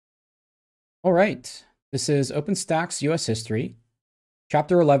All right, this is Openstax U.S. History,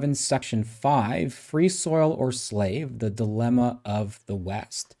 Chapter 11, Section 5, Free Soil or Slave, the Dilemma of the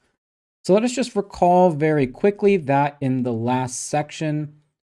West. So let us just recall very quickly that in the last section,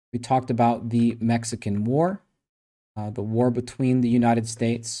 we talked about the Mexican War, the war between the United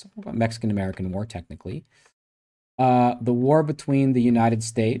States, Mexican-American War technically, the war between the United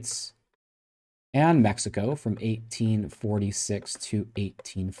States and Mexico from 1846 to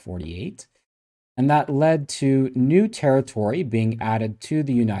 1848. And that led to new territory being added to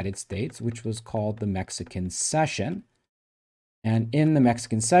the United States, which was called the Mexican Cession. And in the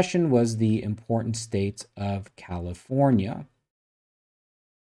Mexican Cession was the important state of California.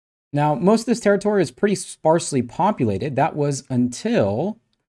 Now, most of this territory is pretty sparsely populated. That was until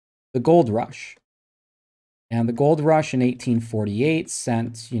the gold rush. And the gold rush in 1848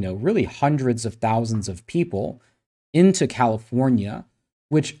 sent, really hundreds of thousands of people into California,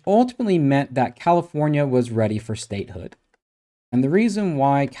 which ultimately meant that California was ready for statehood. And the reason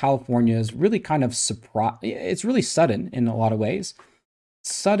why California is really kind of it's really sudden in a lot of ways.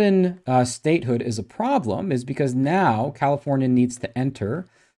 Sudden statehood is a problem is because now California needs to enter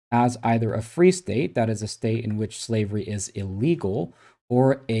as either a free state, that is a state in which slavery is illegal,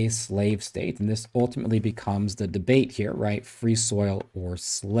 or a slave state. And this ultimately becomes the debate here, right? Free soil or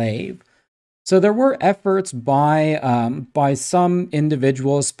slave. So there were efforts by some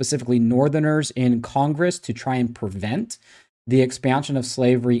individuals, specifically Northerners in Congress, to try and prevent the expansion of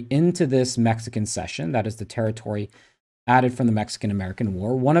slavery into this Mexican cession, that is the territory added from the Mexican-American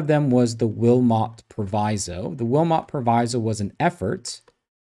War. One of them was the Wilmot Proviso. The Wilmot Proviso was an effort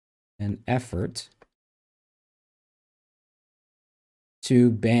to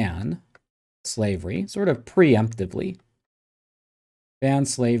ban slavery, sort of preemptively. Ban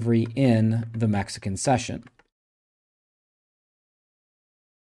slavery in the Mexican Cession.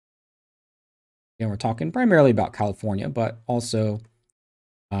 And we're talking primarily about California, but also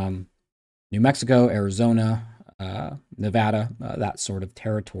New Mexico, Arizona, Nevada, that sort of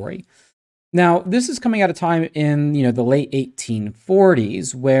territory. Now, this is coming at a time in the late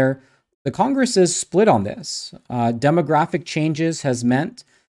 1840s where the Congress is split on this. Demographic changes has meant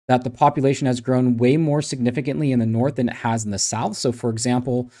that the population has grown way more significantly in the North than it has in the South. So, for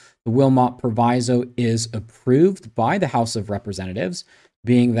example, the Wilmot Proviso is approved by the House of Representatives,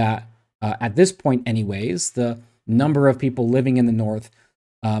 being that at this point anyways, the number of people living in the North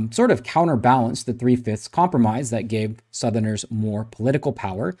sort of counterbalanced the 3/5 compromise that gave Southerners more political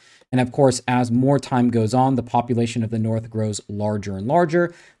power. And of course, as more time goes on, the population of the North grows larger and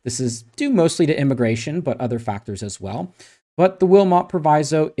larger. This is due mostly to immigration, but other factors as well. But the Wilmot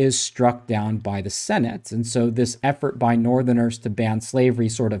Proviso is struck down by the Senate. And so this effort by Northerners to ban slavery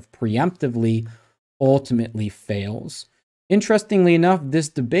sort of preemptively ultimately fails. Interestingly enough, this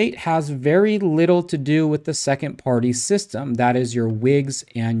debate has very little to do with the second party system, that is your Whigs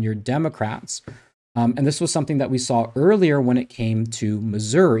and your Democrats. And this was something that we saw earlier when it came to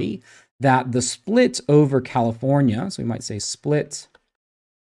Missouri, that the split over California, so we might say split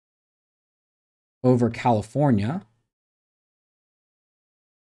over California,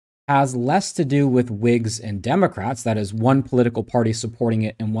 has less to do with Whigs and Democrats, that is one political party supporting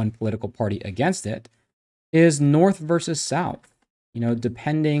it and one political party against it, is North versus South.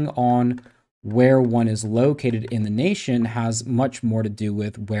 Depending on where one is located in the nation has much more to do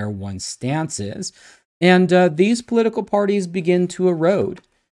with where one's stance is. And these political parties begin to erode.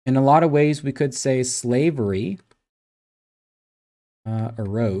 In a lot of ways, we could say slavery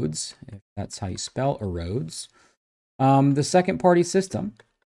erodes, if that's how you spell erodes, the second party system.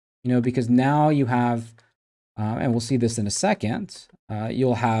 Because now you have, and we'll see this in a second,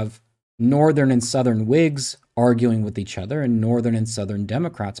 you'll have Northern and Southern Whigs arguing with each other and Northern and Southern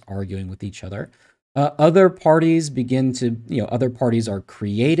Democrats arguing with each other. Other parties other parties are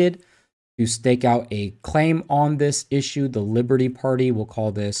created to stake out a claim on this issue. The Liberty Party, we'll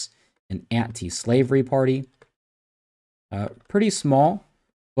call this an anti-slavery party. Pretty small,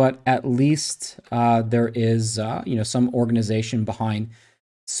 but at least there is, some organization behind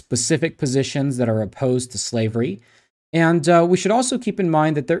specific positions that are opposed to slavery. And we should also keep in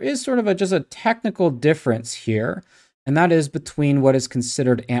mind that there is sort of just a technical difference here, and that is between what is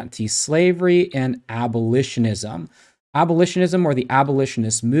considered anti-slavery and abolitionism. Abolitionism, or the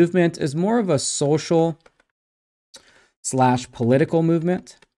abolitionist movement, is more of a social/political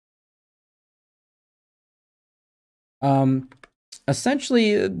movement.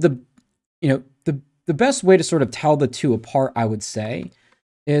 Essentially, the best way to sort of tell the two apart, I would say,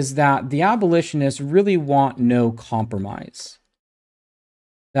 is that the abolitionists really want no compromise.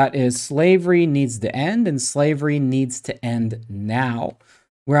 That is, slavery needs to end, and slavery needs to end now.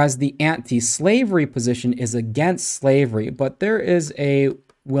 whereas the anti-slavery position is against slavery, but there is a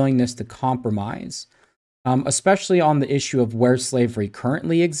willingness to compromise, especially on the issue of where slavery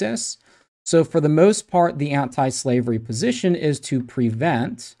currently exists. So for the most part, the anti-slavery position is to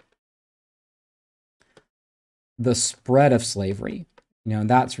prevent the spread of slavery.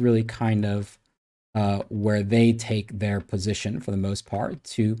 That's really kind of where they take their position for the most part,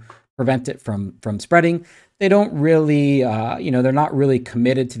 to prevent it from spreading. They don't really, they're not really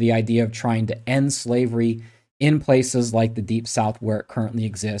committed to the idea of trying to end slavery in places like the Deep South where it currently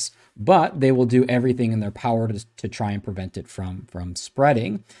exists, but they will do everything in their power to try and prevent it from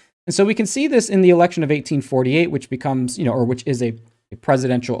spreading. And so we can see this in the election of 1848, which becomes, which is a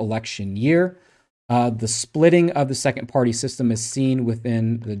presidential election year. The splitting of the second party system is seen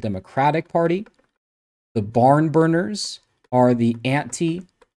within the Democratic Party. The barn burners are the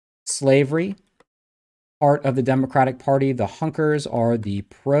anti-slavery part of the Democratic Party. The hunkers are the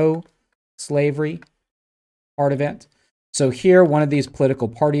pro-slavery part of it. So here, one of these political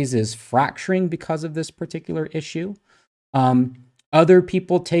parties is fracturing because of this particular issue. Other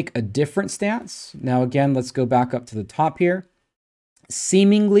people take a different stance. Now, again, let's go back up to the top here.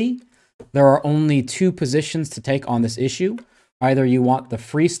 Seemingly, there are only two positions to take on this issue. Either you want the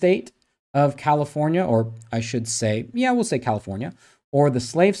free state of California, or I should say, we'll say California, or the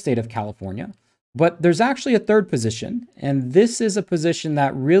slave state of California. But there's actually a third position, and this is a position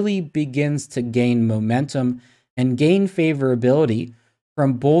that really begins to gain momentum and gain favorability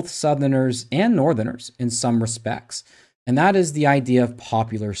from both Southerners and Northerners in some respects. And that is the idea of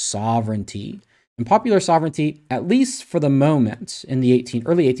popular sovereignty. And popular sovereignty, at least for the moment in the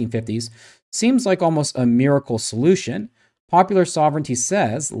early 1850s, seems like almost a miracle solution. Popular sovereignty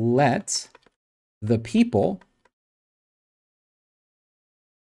says, let the people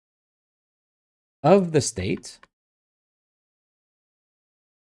of the state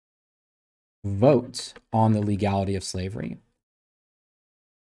vote on the legality of slavery.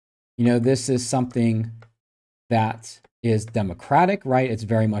 This is something that is democratic, right? It's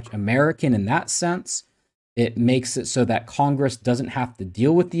very much American in that sense. It makes it so that Congress doesn't have to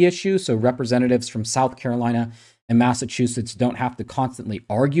deal with the issue. So representatives from South Carolina and Massachusetts don't have to constantly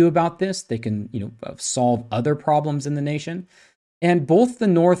argue about this. They can, solve other problems in the nation. And both the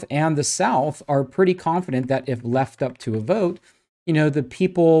North and the South are pretty confident that if left up to a vote, the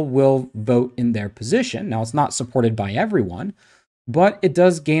people will vote in their position. Now, it's not supported by everyone, but it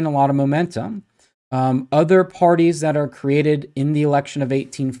does gain a lot of momentum. Other parties that are created in the election of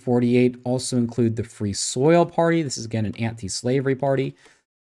 1848 also include the Free Soil Party. This is, again, an anti-slavery party.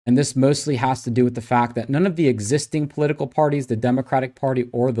 And this mostly has to do with the fact that none of the existing political parties, the Democratic Party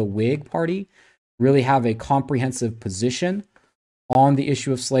or the Whig Party, really have a comprehensive position on the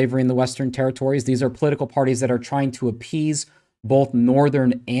issue of slavery in the Western Territories. These are political parties that are trying to appease both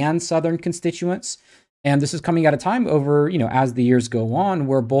Northern and Southern constituents. And this is coming at a time over, as the years go on,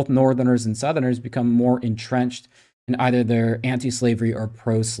 where both Northerners and Southerners become more entrenched in either their anti-slavery or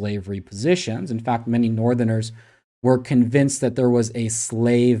pro-slavery positions. In fact, many Northerners were convinced that there was a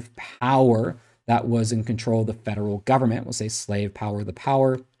slave power that was in control of the federal government. We'll say slave power, the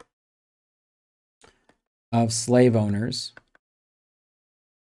power of slave owners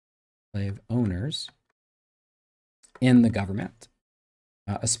in the government,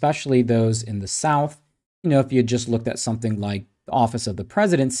 especially those in the South. If you just looked at something like the office of the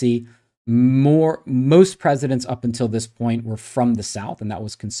presidency, most presidents up until this point were from the South, and that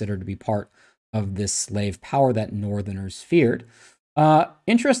was considered to be part of this slave power that Northerners feared.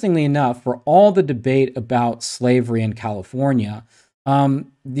 Interestingly enough, for all the debate about slavery in California,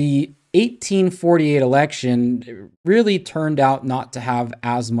 the 1848 election really turned out not to have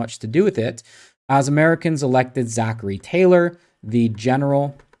as much to do with it, as Americans elected Zachary Taylor, the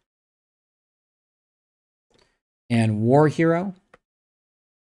general and war hero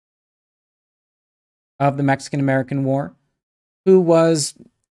of the Mexican-American War, who was,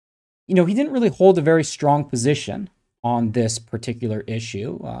 he didn't really hold a very strong position on this particular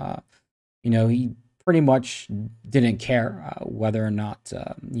issue. He pretty much didn't care whether or not,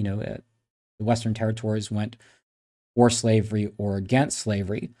 the Western Territories went for slavery or against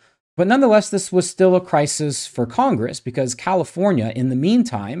slavery. But nonetheless, this was still a crisis for Congress because California, in the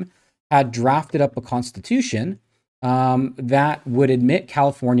meantime, had drafted up a constitution that would admit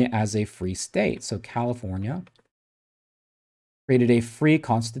California as a free state. So California created a free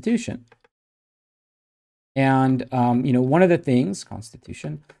constitution. And, one of the things,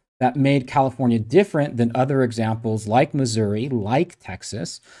 Constitution, that made California different than other examples like Missouri, like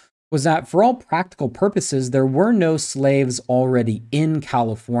Texas, was that for all practical purposes, there were no slaves already in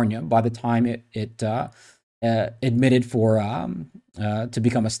California by the time it admitted for to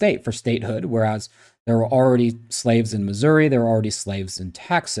become a state, for statehood, whereas there were already slaves in Missouri, there were already slaves in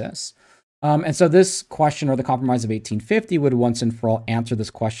Texas. And so this question, or the Compromise of 1850, would once and for all answer this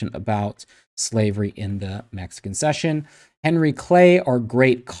question about slavery in the Mexican Cession. Henry Clay, our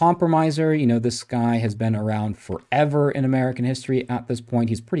great compromiser, you know, this guy has been around forever in American history at this point.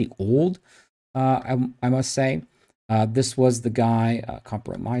 He's pretty old, I must say. This was the guy,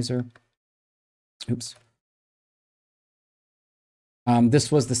 compromiser. Oops.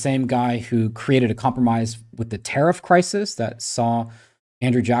 This was the same guy who created a compromise with the tariff crisis that saw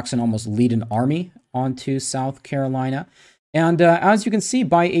Andrew Jackson almost lead an army onto South Carolina. And as you can see,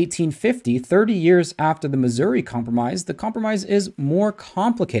 by 1850, 30 years after the Missouri Compromise, the compromise is more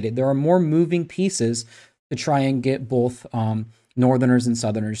complicated. There are more moving pieces to try and get both Northerners and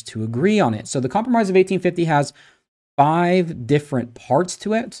Southerners to agree on it. So the Compromise of 1850 has 5 different parts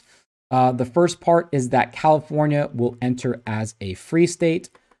to it. The first part is that California will enter as a free state.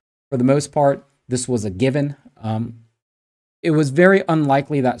 For the most part, this was a given. It was very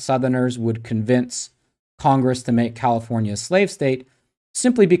unlikely that Southerners would convince Congress to make California a slave state,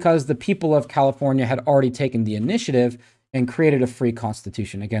 simply because the people of California had already taken the initiative and created a free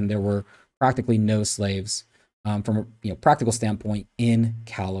constitution. Again, there were practically no slaves from a practical standpoint in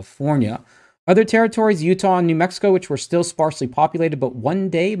California. Other territories, Utah and New Mexico, which were still sparsely populated, but one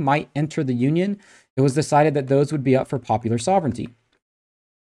day might enter the Union, it was decided that those would be up for popular sovereignty.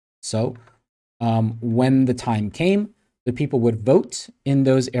 So when the time came, the people would vote in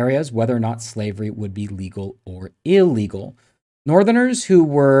those areas whether or not slavery would be legal or illegal. Northerners who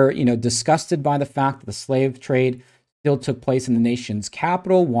were, disgusted by the fact that the slave trade still took place in the nation's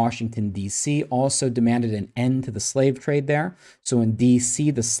capital, Washington, D.C., also demanded an end to the slave trade there. So in D.C.,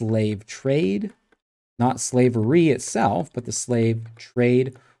 the slave trade, not slavery itself, but the slave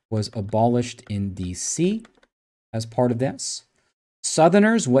trade was abolished in D.C. as part of this.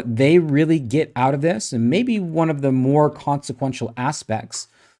 Southerners, what they really get out of this, and maybe one of the more consequential aspects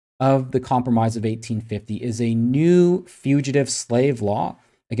of the Compromise of 1850, is a new fugitive slave law.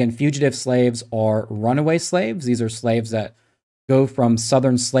 Again, fugitive slaves are runaway slaves. These are slaves that go from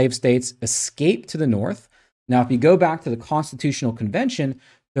southern slave states, escape to the north. Now, if you go back to the Constitutional Convention,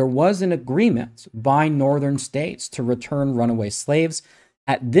 there was an agreement by northern states to return runaway slaves.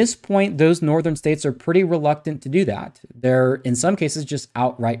 At this point, those northern states are pretty reluctant to do that. They're, in some cases, just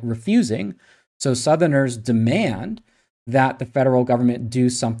outright refusing. So Southerners demand that the federal government do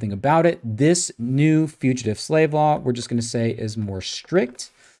something about it. This new fugitive slave law, we're just going to say, is more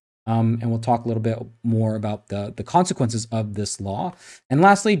strict. And we'll talk a little bit more about the consequences of this law. And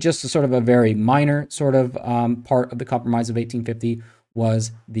lastly, just a sort of a very minor sort of part of the Compromise of 1850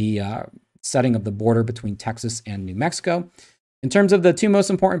 was the setting of the border between Texas and New Mexico. In terms of the 2 most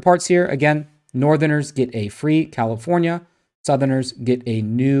important parts here, again, Northerners get a free California, Southerners get a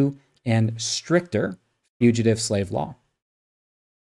new and stricter fugitive slave law.